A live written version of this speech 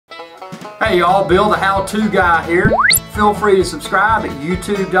Hey y'all, Bill the How-To Guy here. Feel free to subscribe at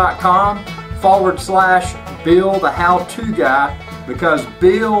youtube.com/Bill the How-To Guy because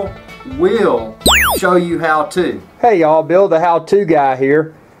Bill will show you how to. Hey y'all, Bill the How-To Guy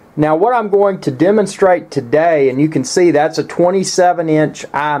here. Now what I'm going to demonstrate today, and you can see that's a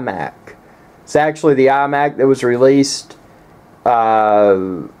 27-inch iMac. It's actually the iMac that was released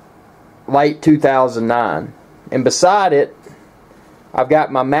late 2009. And beside it, I've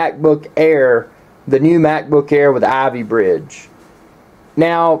got my MacBook Air, the new MacBook Air with Ivy Bridge.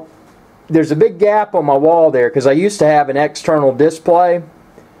 Now, there's a big gap on my wall there because I used to have an external display.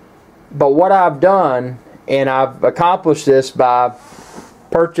 But what I've done, and I've accomplished this by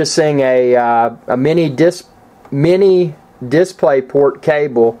purchasing a mini display port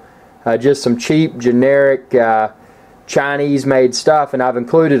cable, just some cheap generic Chinese made stuff, and I've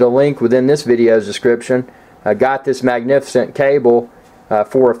included a link within this video's description. I got this magnificent cable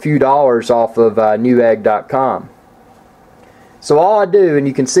for a few dollars off of Newegg.com. So all I do, and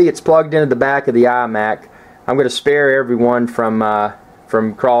you can see it's plugged into the back of the iMac. I'm going to spare everyone from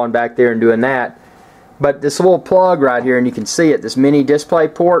crawling back there and doing that. But this little plug right here, and you can see it, this mini display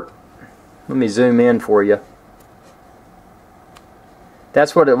port. Let me zoom in for you.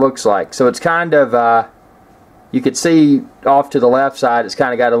 That's what it looks like. So it's kind of, you can see off to the left side, it's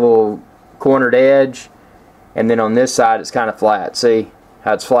kind of got a little cornered edge. And then on this side, it's kind of flat. See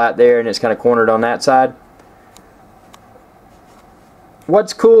how it's flat there and it's kind of cornered on that side?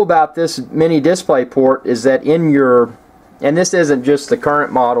 What's cool about this mini display port is that in your, and this isn't just the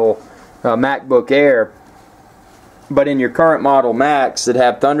current model MacBook Air, but in your current model Macs that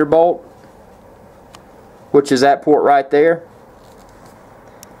have Thunderbolt, which is that port right there.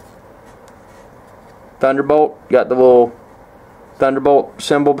 Thunderbolt, got the little Thunderbolt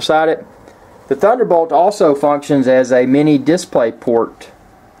symbol beside it. The Thunderbolt also functions as a mini display port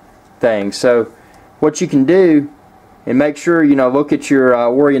thing. So what you can do, and make sure, you know, look at your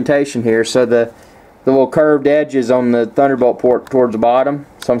orientation here. So the little curved edges on the Thunderbolt port towards the bottom.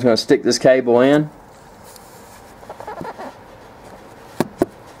 So I'm just going to stick this cable in.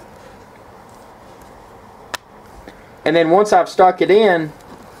 And then once I've stuck it in,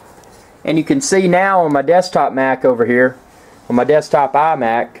 and you can see now on my desktop Mac over here, on my desktop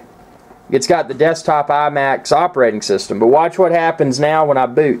iMac, it's got the desktop iMac's operating system. But watch what happens now when I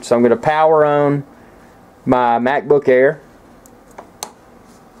boot. So I'm going to power on my MacBook Air.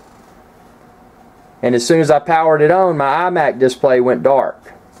 And as soon as I powered it on, my iMac display went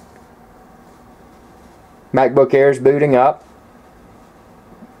dark. MacBook Air is booting up.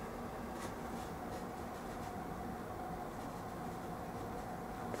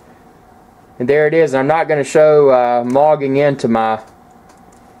 And there it is. I'm not going to show logging into my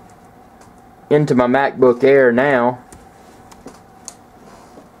MacBook Air now.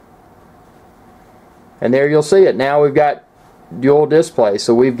 And there you'll see it. Now we've got dual display.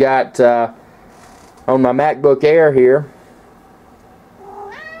 So we've got on my MacBook Air here,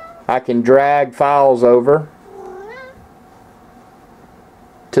 I can drag files over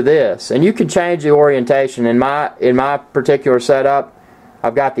to this. And you can change the orientation. In my particular setup,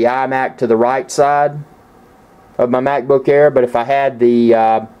 I've got the iMac to the right side of my MacBook Air, but if I had the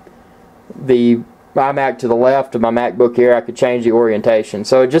iMac to the left of my MacBook Air, I could change the orientation.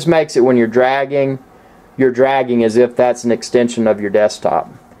 So it just makes it when you're dragging as if that's an extension of your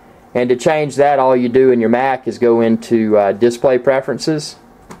desktop. And to change that, all you do in your Mac is go into Display Preferences,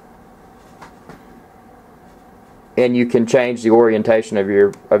 and you can change the orientation of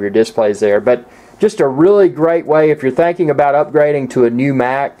your displays there. But just a really great way if you're thinking about upgrading to a new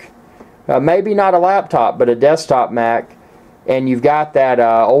Mac, maybe not a laptop, but a desktop Mac, and you've got that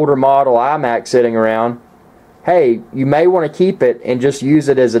older model iMac sitting around. Hey, you may want to keep it and just use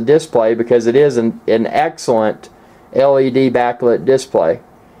it as a display because it is an excellent LED backlit display.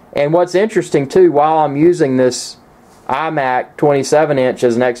 And what's interesting too, while I'm using this iMac 27-inch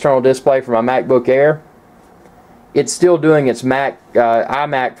as an external display for my MacBook Air, it's still doing its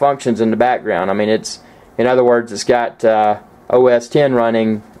iMac functions in the background. I mean, it's, in other words, it's got OS 10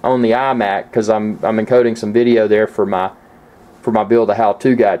 running on the iMac because I'm encoding some video there for my Bill the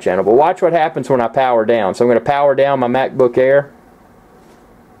How-To Guy channel. But watch what happens when I power down. So I'm going to power down my MacBook Air.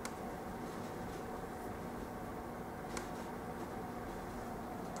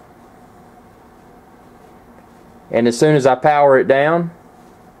 And as soon as I power it down,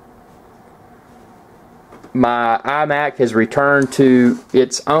 my iMac has returned to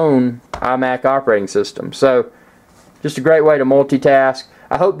its own iMac operating system. So just a great way to multitask.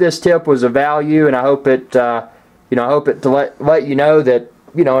 I hope this tip was of value, and I hope it to let you know that,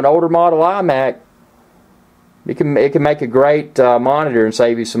 you know, an older model iMac, it can make a great monitor and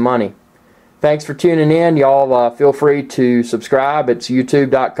save you some money. Thanks for tuning in. Y'all feel free to subscribe. It's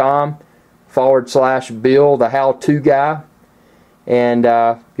youtube.com/Bill, the how-to guy. And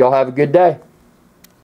y'all have a good day.